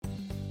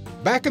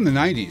Back in the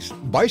 90s,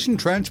 Bison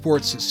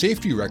Transport's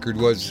safety record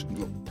was,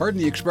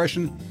 pardon the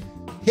expression,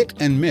 hit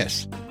and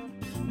miss.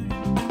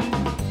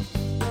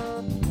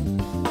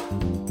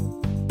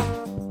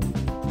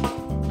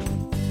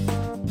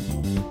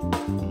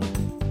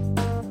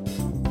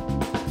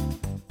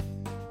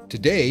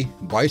 Today,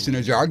 Bison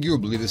is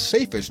arguably the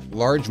safest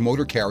large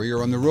motor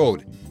carrier on the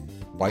road.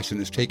 Bison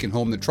has taken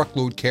home the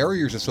Truckload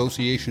Carriers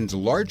Association's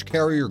Large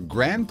Carrier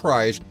Grand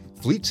Prize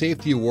Fleet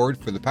Safety Award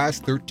for the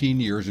past 13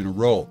 years in a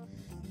row.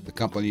 The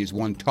company has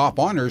won top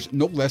honors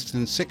no less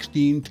than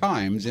 16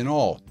 times in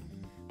all.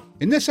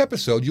 In this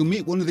episode, you'll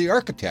meet one of the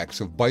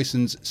architects of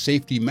Bison's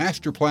Safety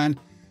Master Plan,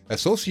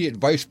 Associate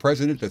Vice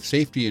President of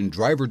Safety and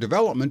Driver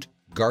Development,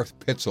 Garth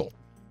Pitzel.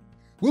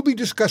 We'll be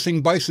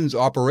discussing Bison's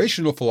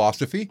operational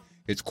philosophy,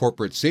 its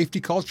corporate safety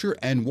culture,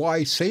 and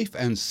why safe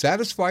and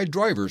satisfied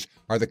drivers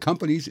are the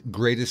company's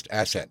greatest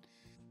asset.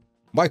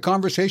 My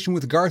conversation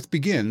with Garth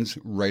begins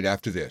right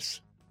after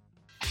this.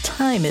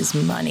 Time is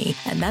money,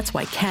 and that's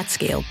why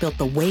CatScale built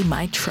the Weigh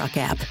My Truck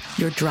app.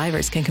 Your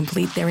drivers can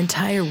complete their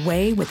entire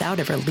weigh without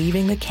ever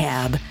leaving the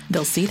cab.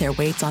 They'll see their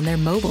weights on their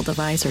mobile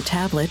device or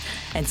tablet,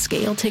 and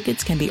scale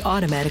tickets can be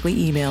automatically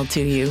emailed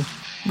to you.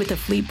 With a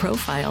fleet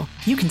profile,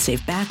 you can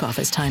save back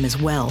office time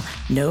as well.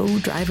 No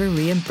driver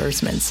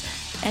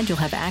reimbursements. And you'll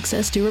have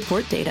access to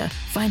report data.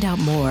 Find out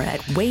more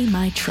at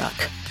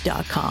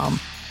weighmytruck.com.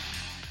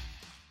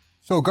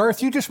 So,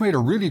 Garth, you just made a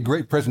really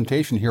great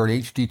presentation here at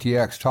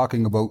HDTX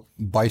talking about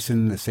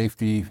Bison, the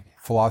safety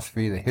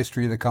philosophy, the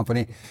history of the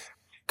company.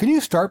 Can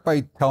you start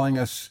by telling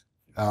us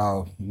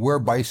where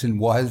Bison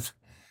was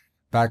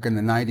back in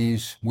the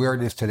 90s, where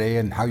it is today,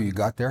 and how you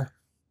got there?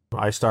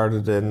 I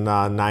started in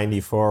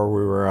 94.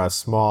 We were a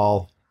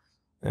small,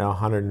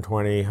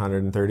 120,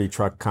 130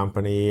 truck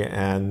company,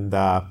 and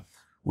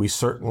we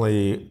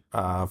certainly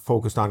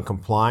focused on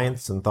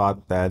compliance and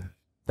thought that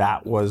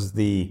that was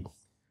the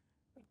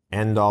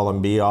end all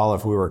and be all.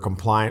 If we were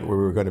compliant, we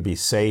were going to be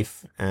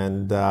safe.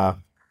 And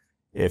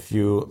if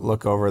you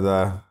look over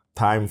the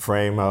time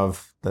frame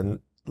of the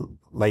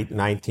late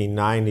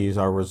 1990s,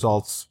 our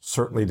results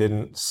certainly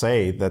didn't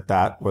say that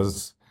that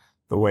was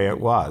the way it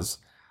was.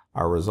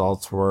 Our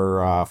results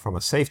were, from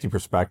a safety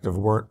perspective,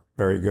 weren't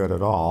very good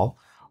at all,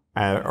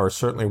 or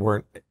certainly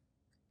weren't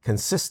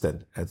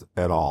consistent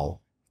at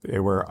all. They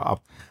were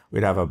up.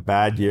 We'd have a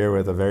bad year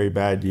with a very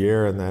bad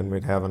year, and then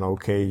we'd have an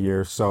okay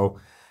year. So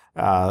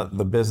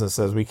the business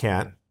says we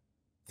can't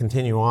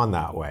continue on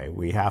that way.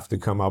 We have to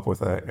come up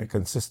with a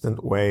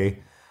consistent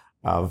way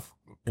of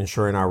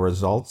ensuring our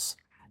results,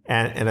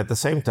 and at the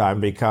same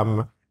time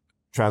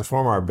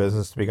transform our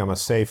business to become a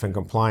safe and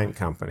compliant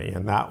company.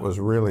 And that was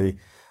really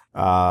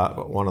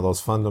one of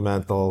those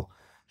fundamental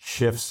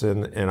shifts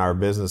in our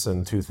business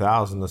in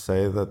 2000 to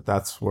say that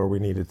that's where we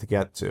needed to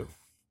get to.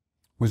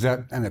 Was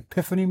that an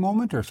epiphany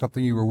moment or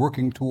something you were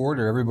working toward,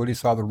 or everybody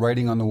saw the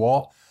writing on the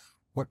wall?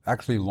 What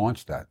actually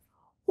launched that?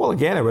 Well,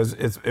 again, it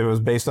was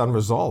based on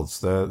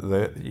results.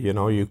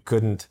 You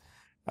couldn't,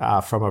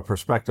 from a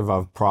perspective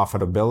of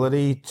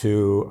profitability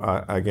to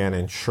again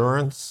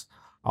insurance.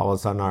 All of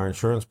a sudden, our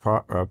insurance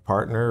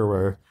partner,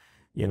 where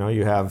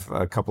you have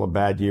a couple of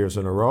bad years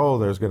in a row,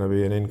 there's going to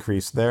be an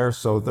increase there.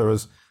 So there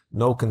was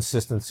no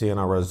consistency in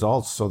our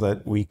results, so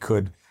that we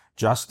could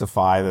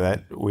justify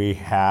that we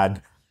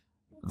had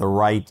the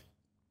right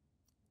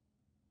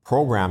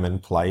program in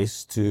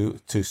place to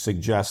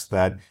suggest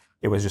that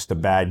it was just a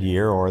bad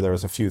year, or there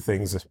was a few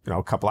things,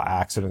 a couple of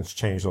accidents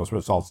changed those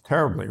results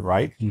terribly,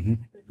 right? Mm-hmm.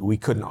 We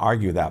couldn't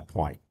argue that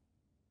point.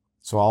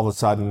 So all of a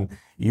sudden,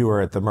 you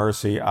were at the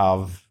mercy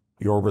of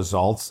your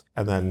results,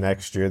 and then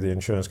next year the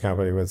insurance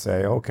company would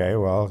say, okay,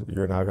 well,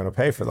 you're now going to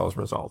pay for those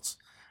results.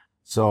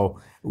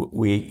 So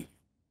the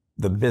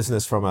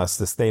business from a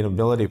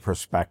sustainability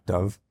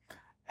perspective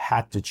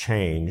had to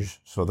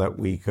change so that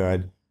we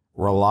could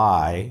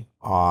rely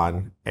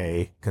on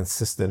a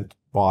consistent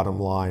bottom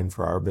line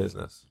for our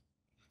business.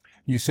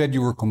 You said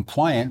you were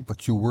compliant,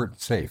 but you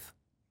weren't safe.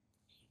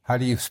 How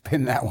do you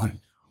spin that one?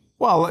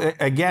 Well,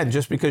 again,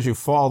 just because you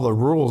follow the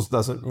rules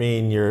doesn't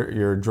mean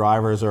your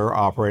drivers are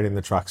operating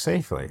the truck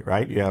safely,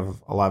 right? You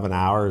have 11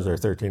 hours or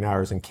 13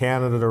 hours in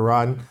Canada to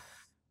run.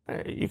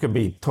 You can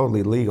be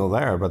totally legal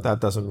there, but that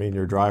doesn't mean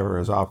your driver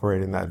is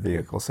operating that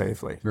vehicle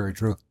safely. Very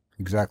true.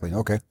 Exactly.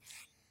 Okay.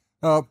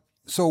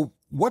 So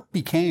what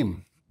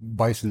became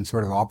Bison's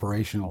sort of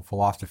operational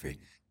philosophy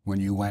when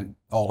you went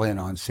all in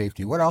on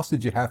safety? What else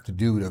did you have to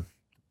do to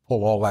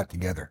pull all that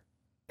together?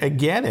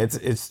 Again,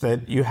 it's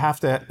that you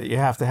have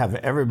to have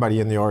everybody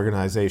in the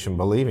organization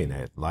believing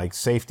it. Like,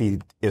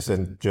 safety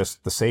isn't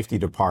just the safety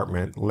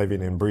department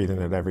living and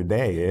breathing it every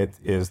day. It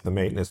is the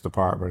maintenance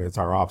department. It's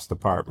our ops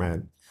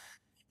department.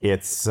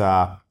 It's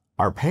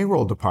our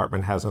payroll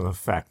department has an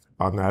effect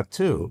on that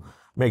too,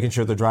 making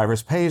sure the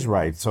driver's pays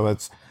right. So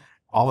it's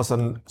all of a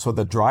sudden, so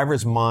the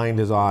driver's mind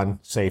is on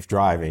safe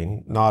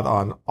driving, not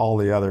on all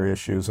the other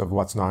issues of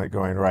what's not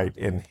going right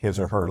in his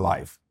or her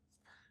life.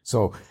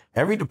 So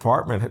every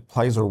department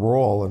plays a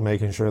role in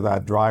making sure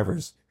that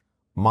driver's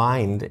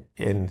mind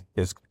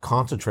is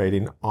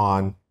concentrating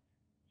on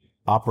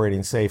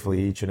operating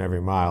safely each and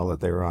every mile that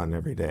they run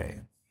every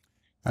day.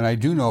 And I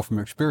do know from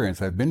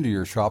experience, I've been to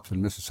your shops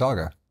in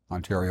Mississauga,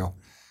 Ontario.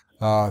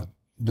 The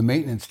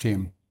maintenance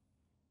team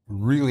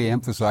really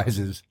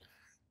emphasizes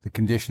the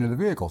condition of the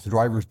vehicles. The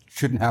drivers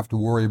shouldn't have to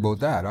worry about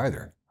that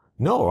either.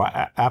 No,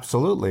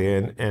 absolutely.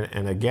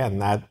 And again,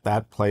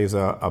 that plays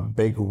a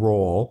big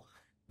role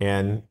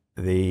in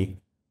the,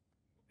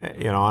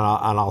 and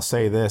I'll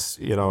say this,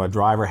 a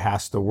driver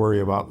has to worry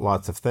about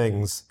lots of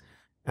things,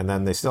 and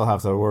then they still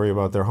have to worry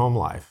about their home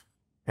life.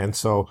 And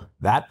so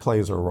that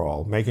plays a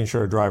role, making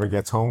sure a driver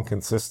gets home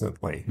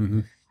consistently.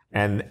 Mm-hmm.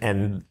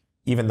 And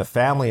even the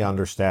family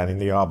understanding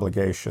the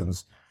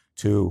obligations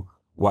to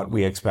what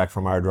we expect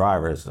from our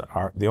drivers.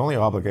 The only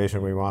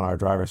obligation we want our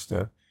drivers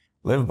to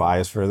live by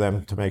is for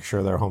them to make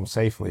sure they're home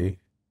safely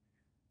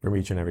from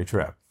each and every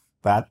trip.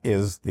 That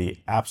is the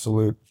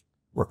absolute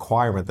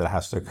requirement that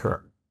has to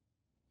occur.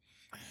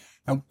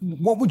 And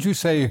what would you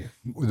say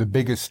were the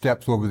biggest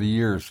steps over the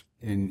years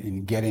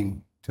in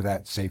getting to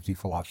that safety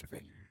philosophy?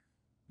 I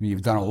mean,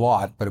 you've done a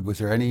lot, but was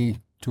there any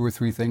 2 or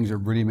 3 things that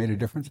really made a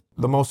difference?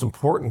 The most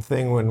important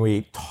thing when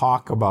we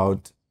talk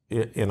about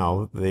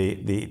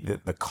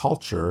the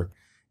culture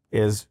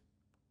is,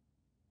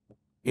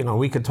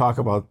 we could talk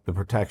about the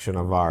protection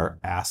of our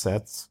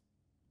assets,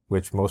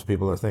 which most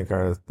people think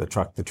are the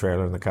truck, the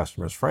trailer, and the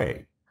customer's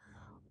freight.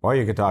 Or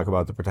you could talk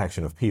about the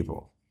protection of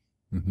people.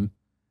 Mm-hmm.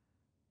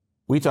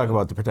 We talk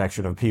about the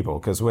protection of people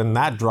because when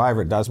that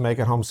driver does make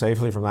it home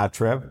safely from that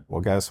trip,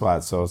 well, guess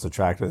what? So is the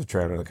tractor, the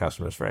trailer, and the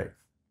customer's freight.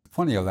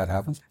 Funny how that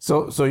happens.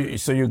 So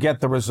you get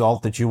the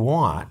result that you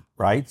want,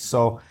 right?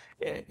 So,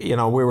 we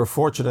were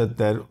fortunate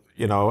that,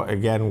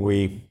 again,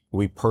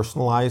 we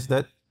personalized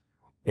it.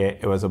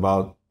 It was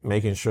about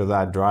making sure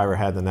that driver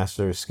had the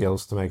necessary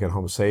skills to make it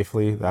home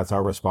safely. That's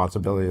our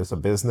responsibility as a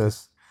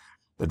business.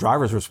 The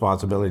driver's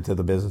responsibility to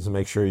the business to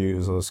make sure you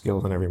use those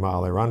skills in every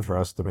mile they run for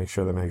us to make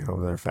sure they make it home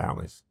to their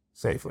families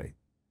safely.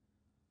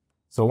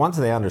 So once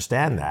they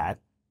understand that,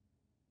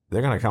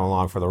 they're going to come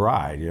along for the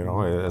ride.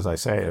 As I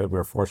say,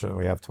 we're fortunate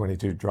we have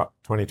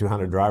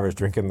 2,200 drivers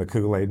drinking the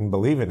Kool-Aid and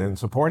believing and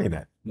supporting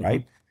it,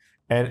 right?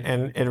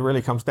 And it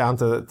really comes down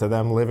to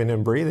them living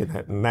and breathing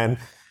it. And then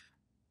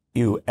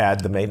you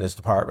add the maintenance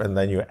department, and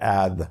then you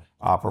add the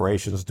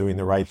operations doing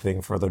the right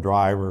thing for the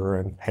driver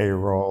and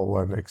payroll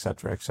and et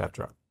cetera, et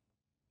cetera.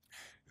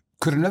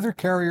 Could another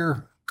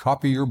carrier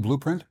copy your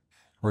blueprint?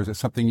 Or is it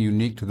something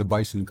unique to the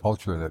Bison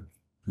culture that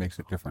makes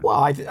it different?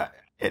 Well,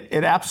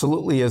 it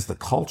absolutely is the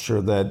culture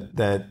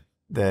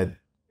that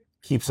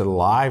keeps it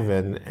alive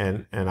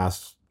and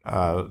us,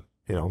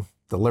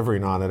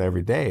 delivering on it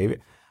every day.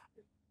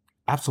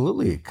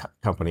 Absolutely, a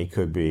company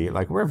could be.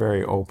 Like, we're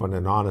very open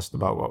and honest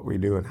about what we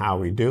do and how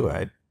we do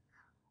it,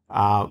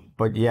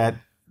 but yet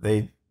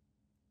they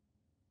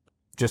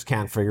just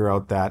can't figure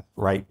out that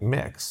right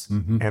mix.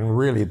 Mm-hmm. And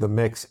really, the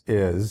mix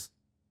is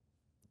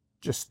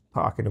just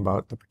talking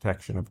about the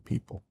protection of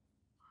people.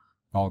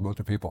 All about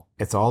the people.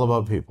 It's all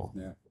about people.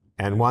 Yeah.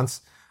 And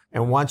once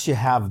you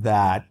have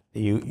that,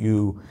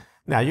 you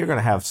now you're going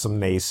to have some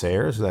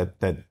naysayers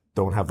that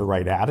don't have the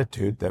right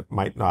attitude, that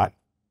might not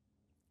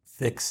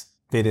fit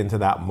into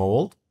that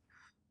mold.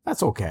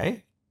 That's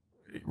okay,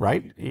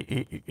 right?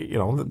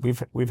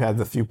 We've had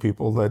the few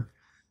people that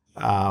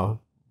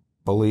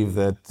believe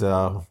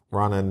that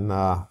running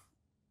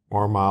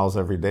more miles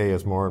every day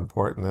is more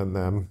important than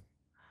them.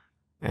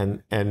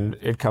 And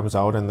it comes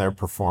out in their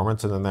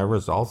performance and in their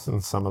results,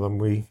 and some of them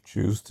we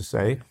choose to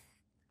say,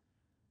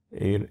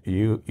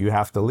 you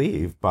have to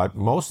leave. But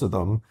most of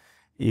them,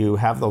 you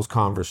have those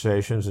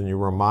conversations and you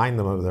remind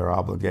them of their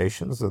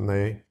obligations, and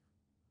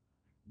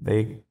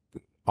they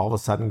all of a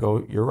sudden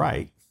go, you're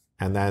right.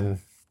 And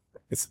then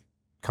it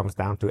comes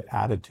down to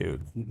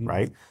attitude, mm-hmm.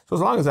 right? So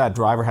as long as that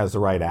driver has the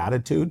right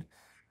attitude,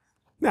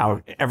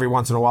 now every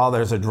once in a while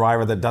there's a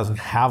driver that doesn't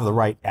have the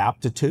right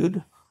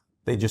aptitude.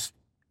 They just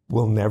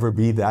will never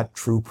be that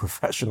true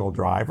professional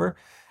driver,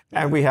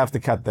 and we have to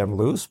cut them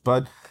loose.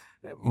 But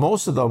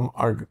most of them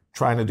are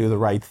trying to do the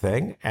right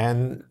thing,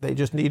 and they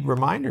just need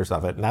reminders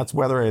of it. And that's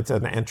whether it's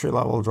an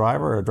entry-level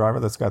driver or a driver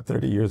that's got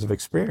 30 years of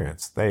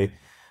experience.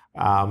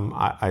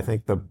 I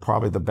think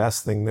probably the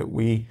best thing that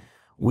we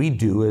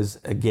do is,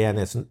 again,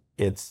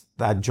 it's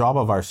that job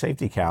of our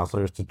safety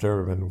counselors to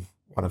determine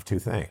one of two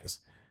things.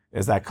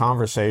 Is that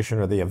conversation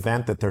or the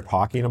event that they're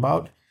talking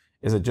about,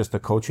 is it just a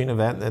coaching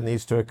event that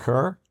needs to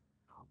occur?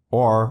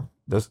 Or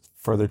does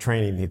further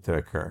training need to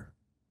occur?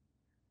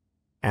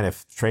 And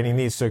if training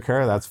needs to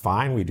occur, that's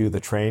fine. We do the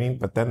training,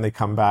 but then they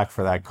come back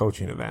for that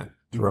coaching event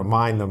to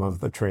remind them of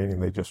the training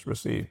they just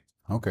received.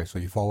 Okay, so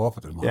you follow up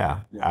with them.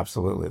 Yeah,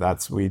 absolutely.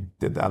 We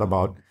did that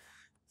about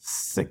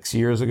 6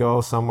 years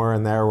ago, somewhere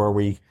in there, where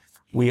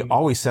we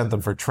always sent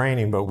them for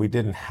training, but we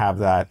didn't have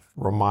that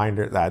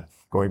reminder, that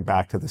going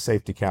back to the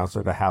safety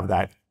counselor to have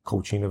that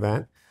coaching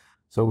event.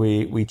 So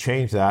we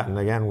changed that, and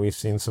again, we've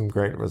seen some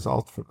great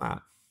results from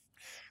that.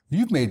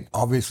 You've made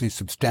obviously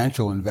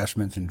substantial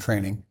investments in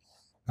training.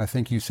 I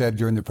think you said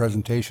during the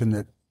presentation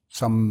that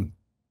some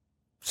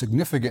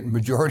significant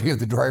majority of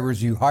the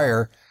drivers you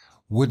hire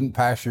wouldn't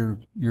pass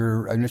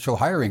your initial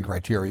hiring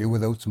criteria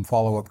without some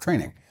follow-up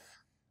training.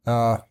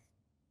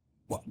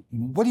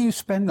 What do you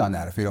spend on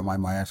that, if you don't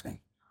mind my asking?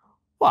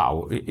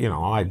 Well,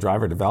 my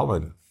driver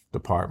development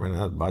department,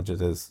 that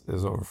budget is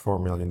over $4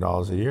 million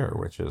a year,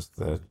 which is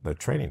the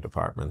training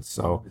department.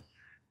 So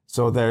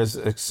there's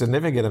a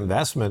significant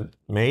investment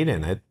made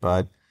in it,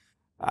 but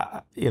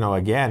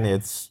again,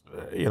 it's,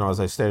 as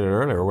I stated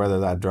earlier, whether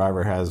that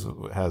driver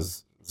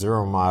has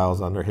 0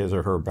 miles under his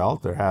or her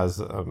belt or has,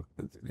 a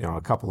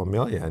couple of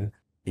million,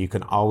 you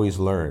can always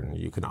learn.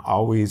 You can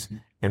always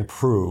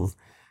improve.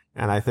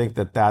 And I think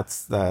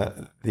that's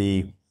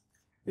going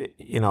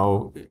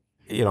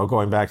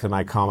back to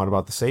my comment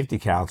about the safety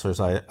counselors,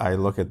 I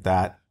look at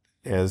that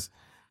as,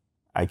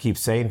 I keep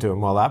saying to them,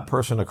 well, that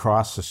person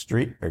across the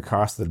street,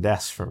 across the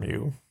desk from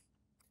you,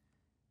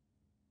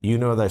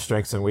 their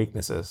strengths and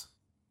weaknesses.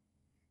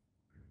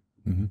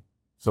 Mm-hmm.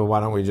 So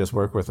why don't we just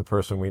work with the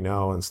person we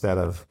know instead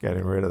of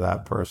getting rid of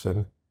that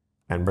person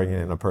and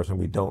bringing in a person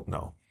we don't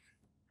know?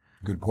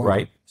 Good point.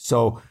 Right?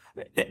 So,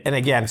 and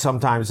again,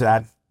 sometimes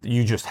that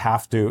you just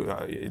have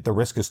to, the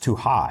risk is too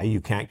high.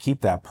 You can't keep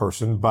that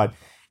person. But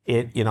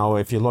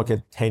if you look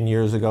at 10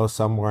 years ago,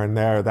 somewhere in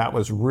there, that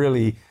was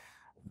really,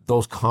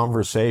 those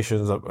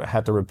conversations, I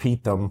had to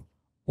repeat them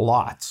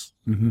lots,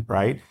 mm-hmm.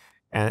 right?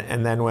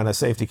 And then when a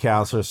safety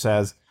counselor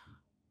says,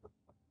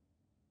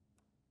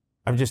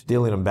 I'm just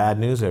dealing in bad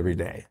news every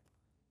day.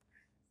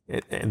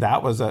 And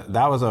that was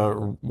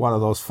one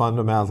of those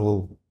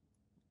fundamental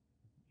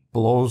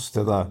blows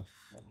to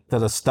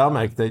the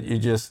stomach that you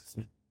just,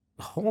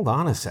 hold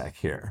on a sec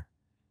here.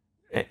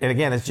 And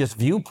again, it's just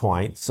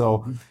viewpoint.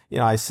 So,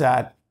 I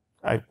thought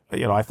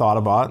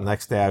about it. The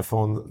next day I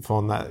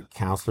phoned that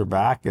counselor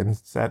back and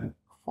said,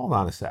 hold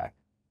on a sec.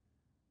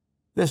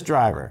 This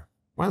driver,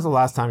 when's the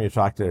last time you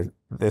talked to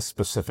this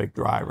specific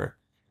driver?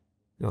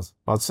 He goes,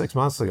 about 6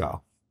 months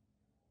ago.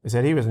 I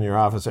said, he was in your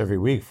office every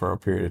week for a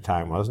period of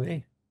time, wasn't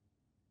he?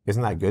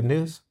 Isn't that good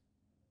news?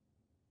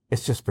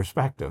 It's just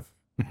perspective.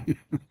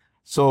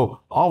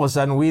 So all of a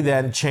sudden we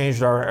then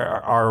changed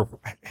our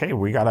hey,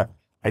 we got to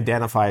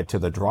identify it to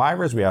the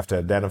drivers. We have to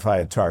identify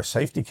it to our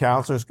safety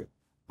counselors.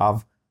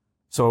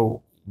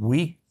 So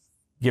we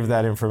give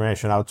that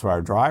information out to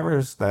our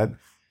drivers that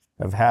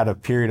have had a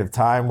period of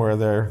time where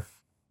they're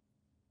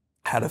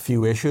had a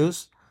few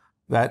issues,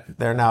 that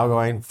they're now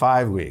going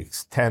 5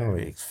 weeks, 10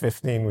 weeks,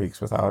 15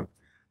 weeks without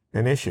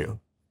an issue.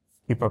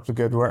 Keep up the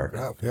good work.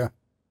 Yeah,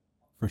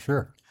 for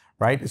sure.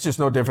 Right? It's just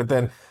no different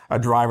than a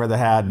driver that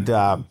had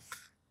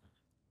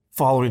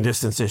following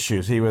distance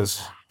issues. We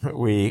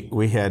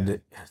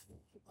had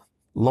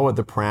lowered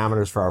the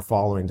parameters for our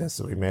following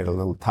distance. We made it a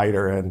little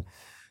tighter, and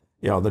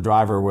the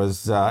driver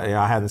was,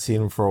 I hadn't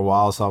seen him for a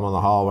while, so I'm in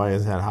the hallway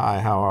and said, hi,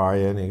 how are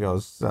you? And he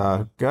goes,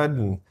 good.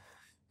 And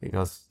he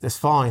goes, this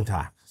following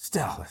time,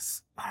 still,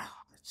 it's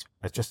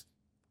just,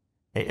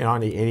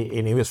 and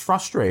he was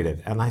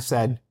frustrated. And I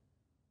said,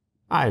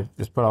 I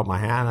just put out my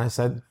hand and I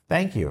said,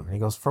 thank you. And he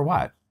goes, for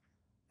what?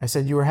 I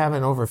said, you were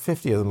having over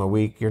 50 of them a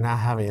week. You're now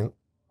having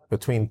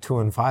between 2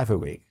 and 5 a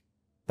week.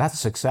 That's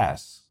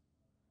success.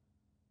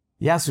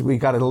 Yes, we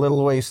got a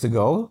little ways to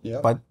go,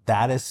 yep. But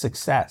that is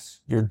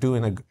success. You've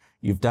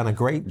done a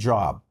great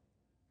job.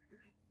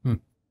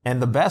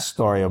 And the best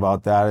story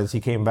about that is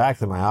he came back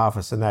to my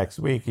office the next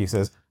week. He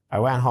says, I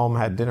went home,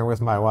 had dinner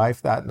with my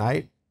wife that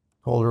night,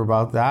 told her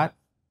about that.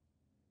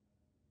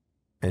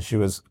 And she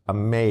was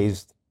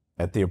amazed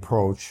at the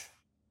approach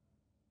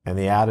and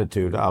the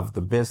attitude of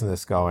the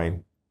business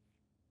going,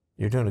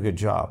 you're doing a good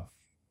job.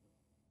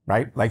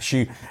 Right? Like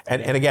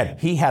and again,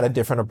 he had a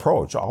different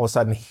approach. All of a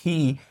sudden,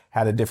 he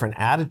had a different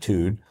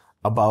attitude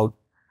about,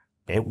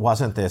 it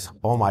wasn't this,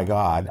 oh my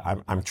God,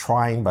 I'm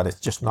trying, but it's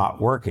just not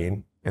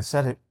working.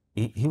 Instead,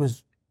 he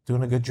was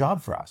doing a good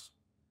job for us.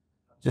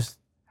 Just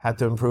had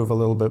to improve a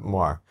little bit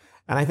more.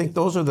 And I think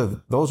those are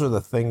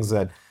the things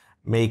that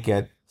make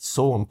it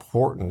so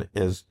important,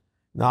 is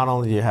not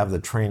only do you have the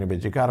training,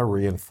 but you got to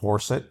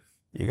reinforce it.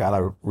 You got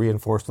to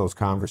reinforce those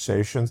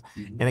conversations.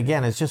 Mm-hmm. And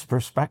again, it's just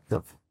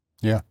perspective.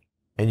 Yeah.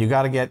 And you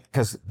got to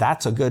because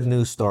that's a good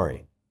news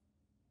story.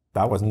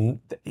 That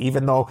wasn't,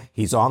 even though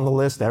he's on the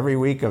list every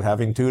week of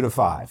having 2 to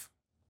 5.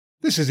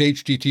 This is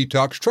HTT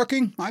Talks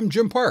Trucking. I'm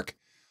Jim Park.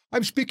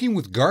 I'm speaking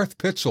with Garth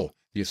Pitzel,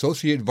 the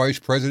Associate Vice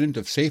President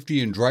of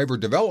Safety and Driver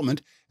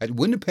Development at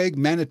Winnipeg,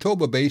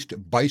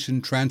 Manitoba-based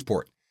Bison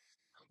Transport.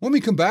 When we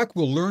come back,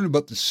 we'll learn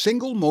about the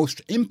single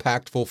most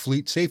impactful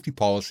fleet safety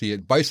policy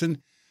at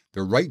Bison,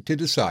 the right to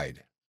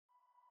decide.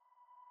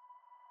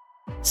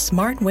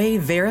 SmartWay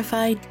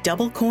verified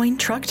double coin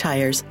truck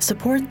tires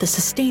support the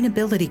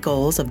sustainability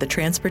goals of the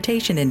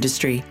transportation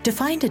industry. To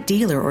find a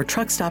dealer or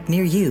truck stop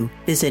near you,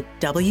 visit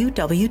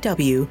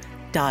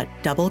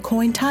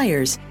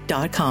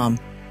www.doublecointires.com.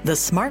 The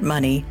smart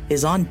money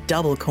is on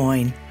double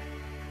coin.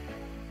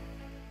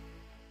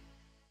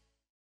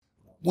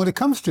 When it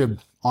comes to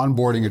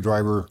onboarding a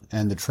driver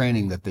and the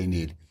training that they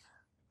need,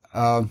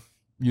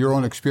 your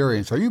own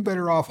experience, are you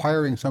better off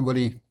hiring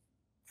somebody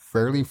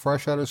fairly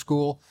fresh out of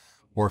school,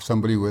 or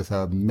somebody with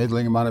a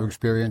middling amount of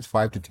experience,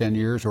 5 to 10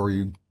 years, or are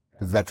you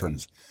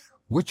veterans?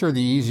 Which are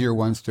the easier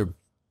ones to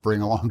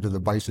bring along to the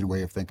Bison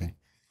way of thinking?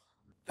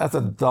 That's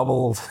a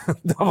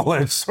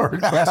double-edged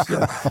sword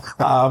question.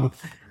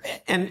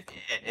 And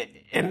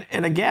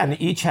again,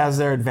 each has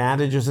their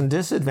advantages and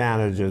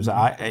disadvantages.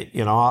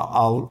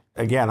 I'll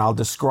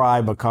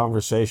describe a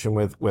conversation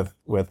with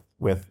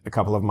a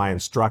couple of my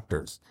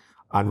instructors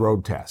on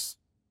road tests.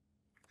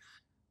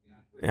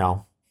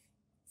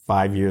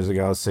 5 years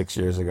ago, 6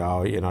 years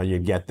ago,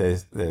 you'd get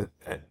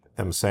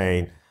them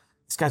saying,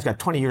 "This guy's got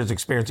 20 years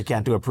experience, he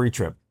can't do a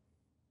pre-trip.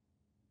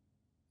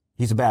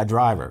 He's a bad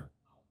driver."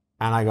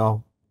 And I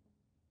go,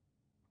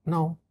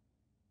 no.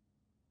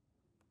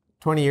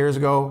 20 years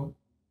ago,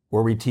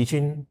 were we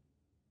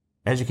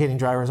educating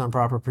drivers on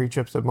proper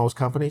pre-trips at most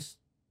companies?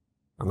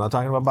 I'm not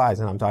talking about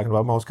Bison, I'm talking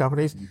about most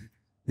companies. Mm-hmm.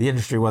 The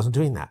industry wasn't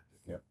doing that.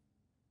 Yeah.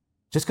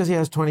 Just because he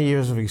has 20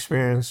 years of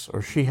experience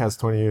or she has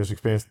 20 years of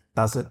experience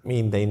doesn't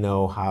mean they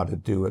know how to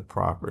do it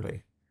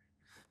properly.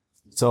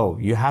 So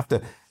you have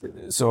to,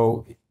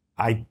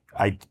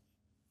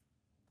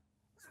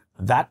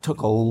 that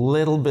took a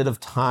little bit of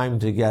time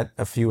to get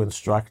a few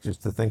instructors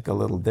to think a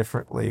little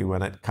differently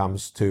when it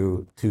comes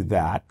to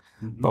that.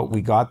 Mm-hmm. But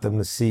we got them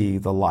to see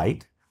the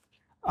light.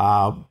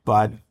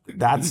 But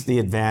that's the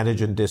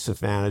advantage and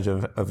disadvantage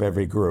of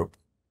every group.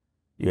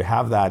 You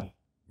have that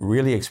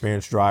really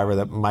experienced driver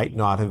that might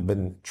not have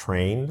been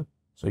trained.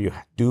 So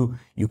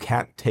you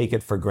can't take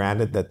it for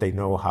granted that they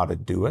know how to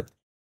do it.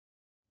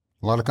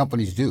 A lot of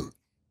companies do.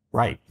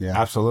 Right. Yeah.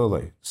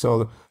 Absolutely.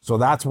 So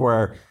that's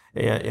where,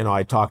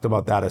 I talked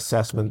about that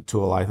assessment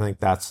tool. I think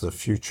that's the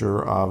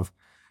future of,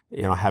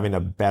 having a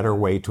better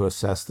way to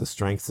assess the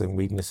strengths and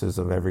weaknesses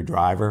of every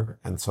driver,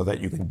 and so that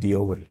you can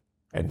deal with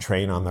and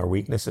train on their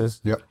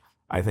weaknesses. Yep.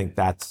 I think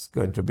that's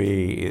going to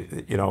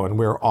be, and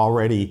we're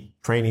already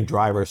training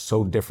drivers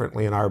so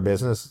differently in our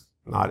business.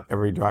 Not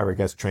every driver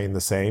gets trained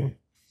the same.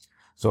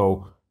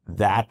 So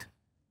that,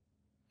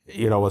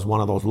 was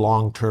one of those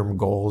long-term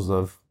goals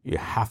of you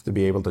have to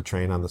be able to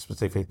train on the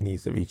specific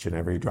needs of each and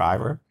every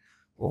driver.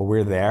 Well,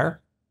 we're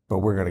there, but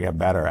we're going to get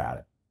better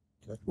at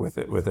it with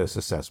this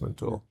assessment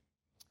tool.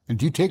 And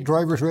do you take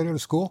drivers right out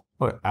of school?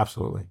 Oh,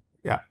 absolutely.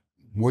 Yeah.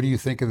 What do you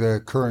think of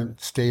the current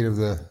state of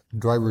the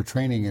driver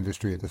training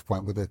industry at this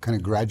point with the kind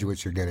of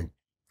graduates you're getting?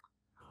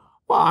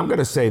 Well, I'm going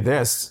to say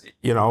this,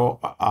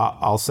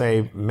 I'll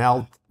say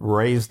Melt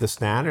raised the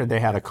standard. They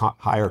had a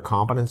higher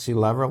competency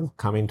level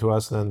coming to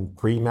us than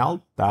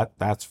pre-Melt.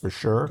 That's for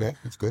sure. Okay,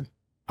 that's good.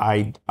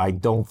 I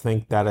don't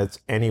think that it's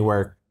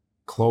anywhere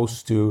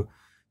close to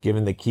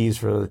giving the keys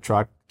for the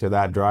truck to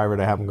that driver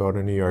to have him go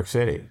to New York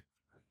City.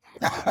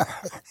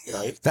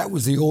 That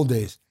was the old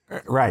days.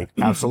 Right,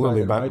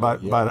 absolutely.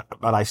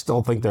 But I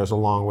still think there's a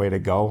long way to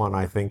go, and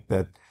I think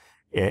that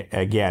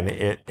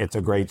it's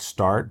a great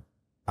start.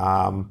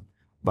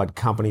 But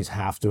companies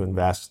have to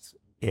invest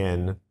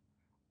in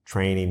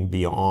training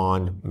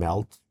beyond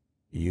Melt.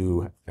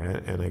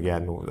 And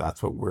again,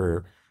 that's what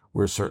we're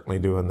certainly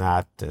doing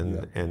that.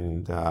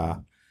 And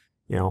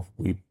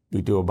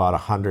we do about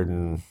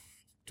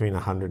between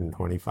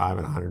 125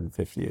 and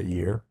 150 a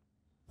year.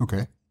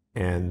 Okay.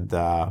 And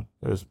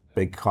there's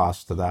big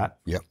cost to that.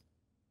 Yep.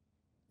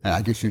 And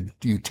I guess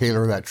you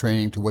tailor that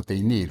training to what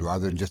they need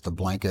rather than just a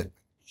blanket,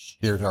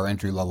 here's our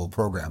entry-level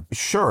program.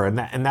 Sure, and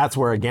that's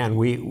where, again,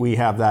 we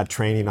have that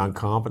training on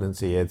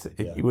competency.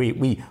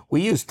 We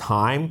use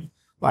time.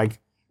 Like,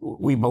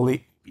 we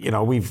believe,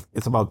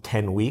 it's about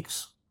 10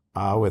 weeks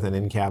with an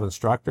in-cab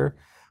instructor.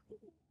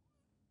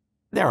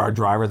 There are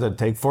drivers that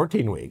take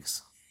 14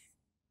 weeks.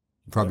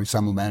 Probably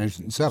some will manage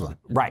it in 7.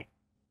 Right.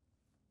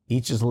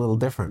 Each is a little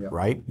different,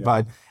 right? Yeah.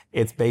 But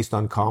it's based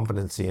on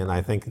competency, and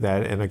I think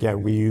that, and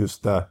again, we use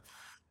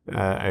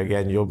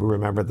again, you'll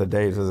remember the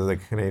days of the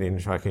Canadian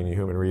Trucking and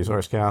Human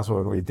Resource Council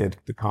when we did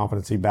the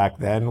competency back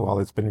then. Well,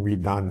 it's been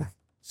redone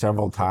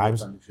several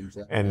times,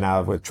 and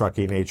now with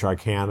Trucking HR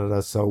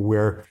Canada. So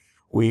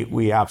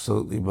we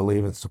absolutely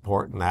believe in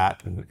supporting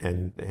that,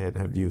 and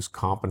have used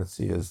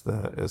competency as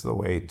the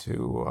way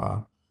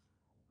to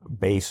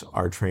base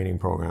our training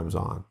programs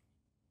on.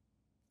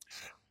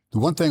 The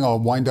one thing I'll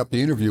wind up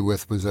the interview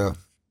with was a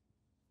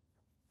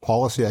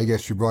policy I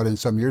guess you brought in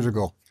some years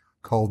ago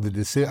called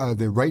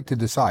the right to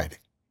decide.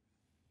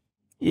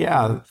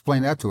 Yeah.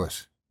 Explain that to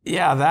us.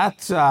 Yeah,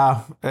 that's,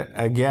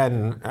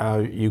 again,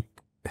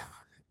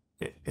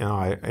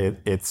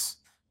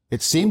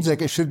 It seems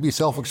like it should be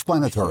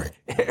self-explanatory.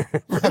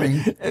 I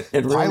mean,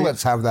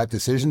 pilots have that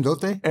decision,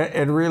 don't they?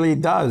 It really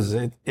does.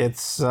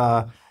 It's,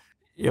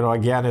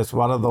 again, it's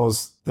one of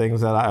those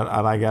things that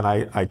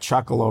I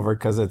chuckle over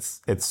because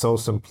it's so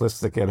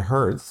simplistic it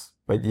hurts,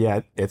 but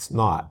yet it's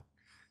not,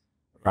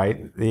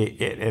 right?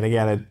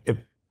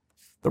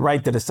 The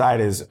right to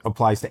decide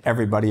applies to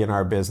everybody in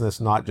our business,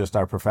 not just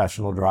our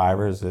professional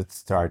drivers.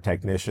 It's to our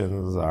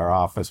technicians, our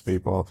office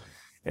people.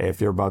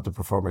 If you're about to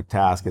perform a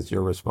task, it's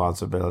your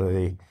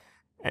responsibility.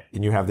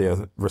 And you have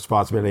the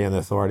responsibility and the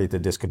authority to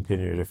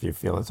discontinue it if you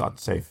feel it's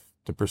unsafe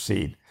to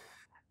proceed.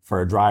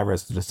 For a driver,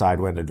 it's to decide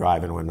when to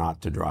drive and when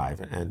not to drive.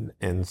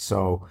 And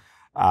so,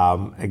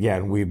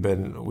 again, we've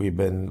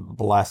been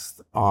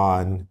blessed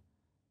on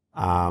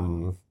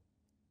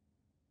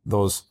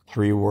those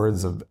 3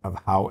 words of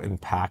how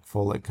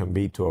impactful it can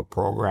be to a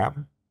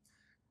program.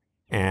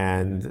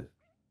 And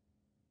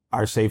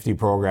our safety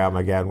program,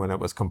 again, when it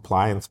was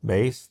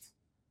compliance-based,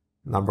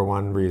 number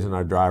one reason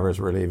our drivers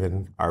were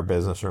leaving our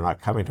business or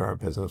not coming to our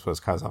business was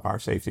because of our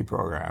safety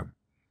program.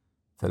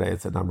 Today,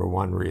 it's the number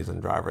one reason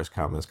drivers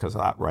come is because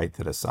of that right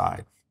to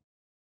decide.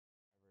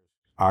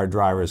 Our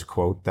drivers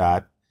quote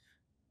that.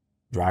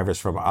 Drivers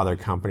from other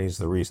companies,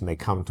 the reason they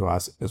come to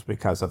us is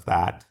because of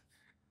that.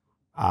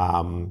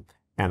 And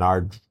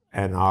our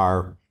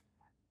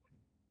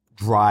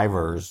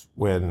drivers,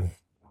 when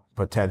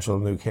potential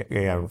new,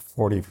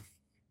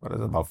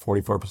 about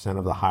 44%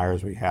 of the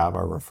hires we have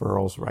are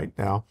referrals right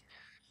now.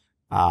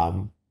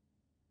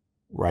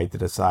 Right to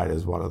decide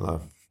is one of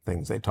the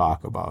things they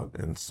talk about.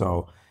 And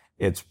so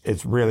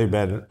it's really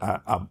been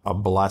a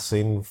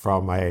blessing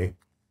from a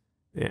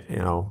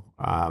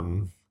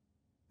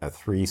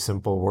 3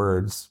 simple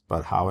words,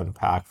 but how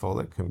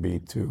impactful it can be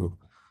to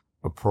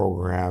a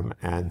program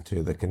and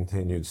to the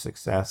continued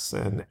success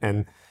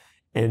and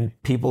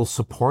people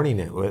supporting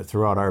it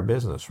throughout our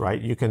business,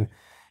 right? You can,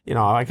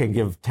 I can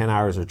give 10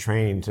 hours of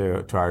training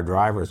to our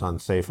drivers on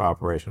safe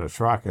operation of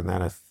truck, and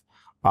then if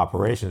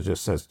operations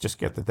just says, just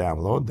get the damn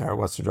load there,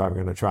 what's the driver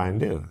going to try and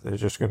do? They're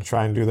just going to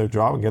try and do their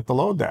job and get the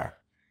load there.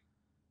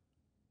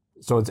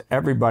 So it's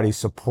everybody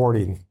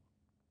supporting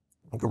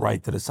the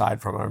right to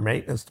decide, from our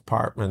maintenance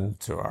department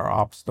to our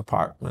ops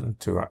department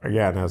to,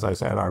 again, as I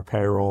said, our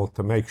payroll,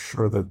 to make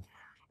sure that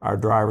our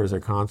drivers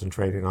are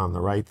concentrating on the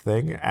right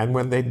thing. And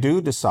when they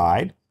do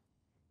decide,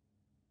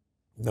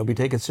 they'll be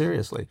taken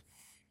seriously.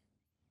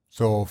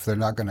 So if they're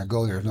not going to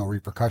go, there's no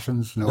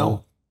repercussions?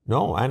 No.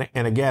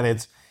 And again,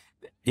 it's,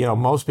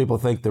 most people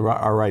think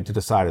our right to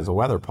decide is a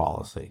weather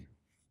policy.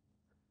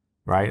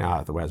 Right now,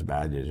 if the weather's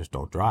bad, you just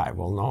don't drive.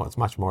 Well, no, it's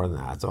much more than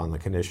that. It's on the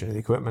condition of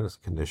the equipment, it's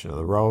the condition of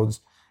the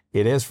roads.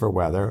 It is for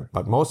weather,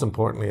 but most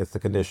importantly, it's the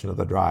condition of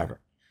the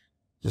driver.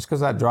 Just because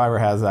that driver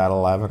has that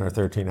 11 or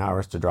 13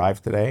 hours to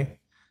drive today,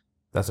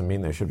 doesn't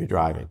mean they should be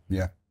driving.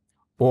 Yeah.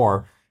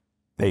 Or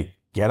they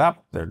get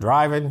up, they're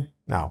driving.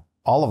 Now,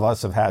 all of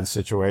us have had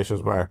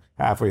situations where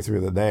halfway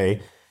through the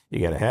day, you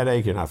get a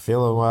headache, you're not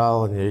feeling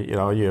well, and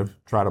you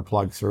try to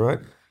plug through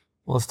it.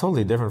 Well, it's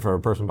totally different for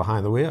a person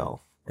behind the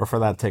wheel or for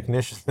that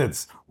technician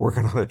that's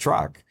working on a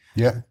truck.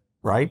 Yeah.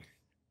 Right?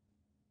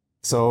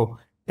 So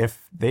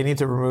if they need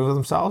to remove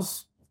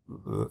themselves,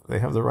 they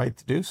have the right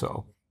to do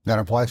so. That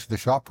applies to the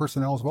shop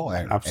personnel as well?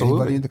 Absolutely.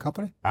 Anybody in the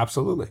company?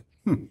 Absolutely.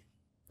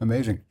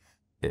 Amazing.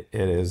 It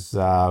is,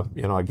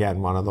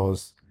 again, one of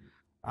those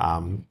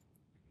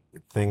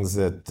things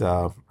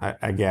that,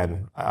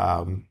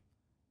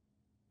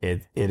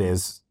 it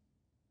is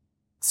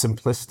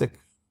simplistic,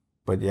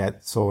 but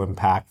yet so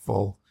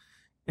impactful.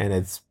 And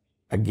it's,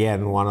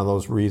 again, one of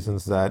those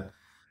reasons that,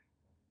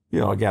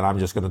 again, I'm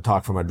just going to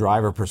talk from a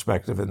driver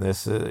perspective in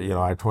this,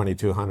 our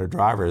 2,200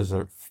 drivers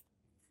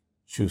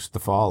choose to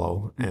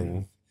follow,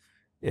 and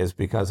is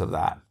because of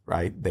that,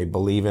 right? They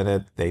believe in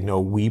it. They know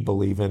we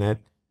believe in it.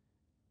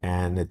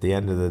 And at the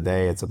end of the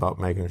day, it's about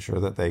making sure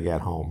that they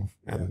get home,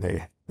 and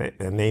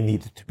they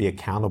need to be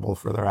accountable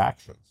for their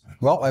actions.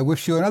 Well, I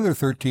wish you another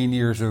 13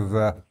 years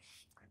of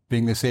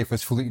being the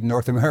safest fleet in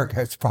North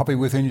America. It's probably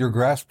within your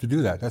grasp to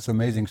do that. That's an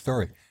amazing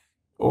story.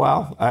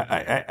 Well,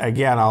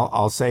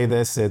 I'll say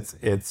this: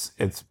 it's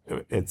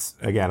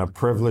again a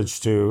privilege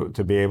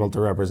to be able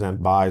to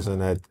represent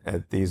Bison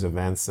at these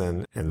events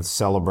and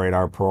celebrate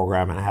our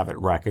program and have it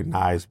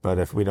recognized. But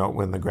if we don't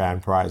win the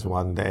grand prize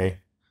one day,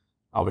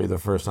 I'll be the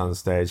first on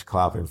stage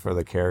clapping for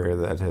the carrier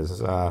that has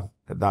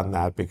done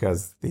that,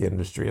 because the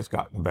industry has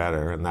gotten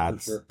better, and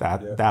that's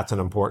an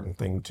important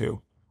thing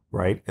too,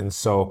 right? And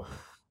so,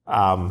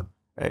 again,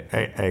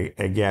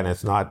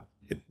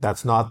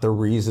 that's not the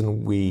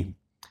reason we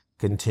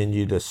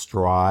continue to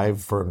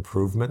strive for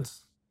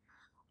improvements.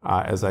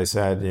 As I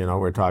said,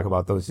 we're talking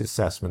about those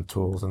assessment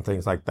tools and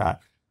things like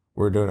that.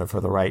 We're doing it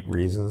for the right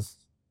reasons,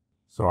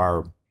 so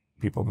our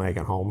people make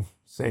it home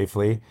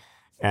safely.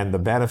 And the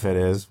benefit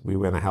is we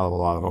win a hell of a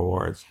lot of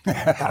awards.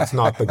 That's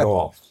not the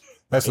goal.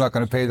 That's not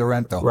going to pay the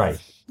rent, though. Right.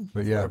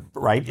 But yeah.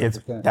 Right.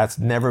 That's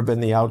never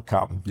been the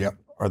outcome. Yep.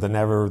 Or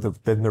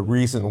been the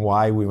reason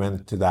why we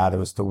went to that. It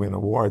was to win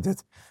awards.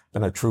 It's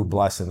been a true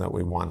blessing that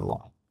we won a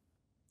lot.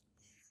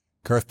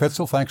 Garth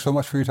Pitzel, thanks so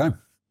much for your time.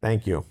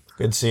 Thank you.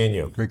 Good seeing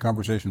you. Great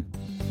conversation.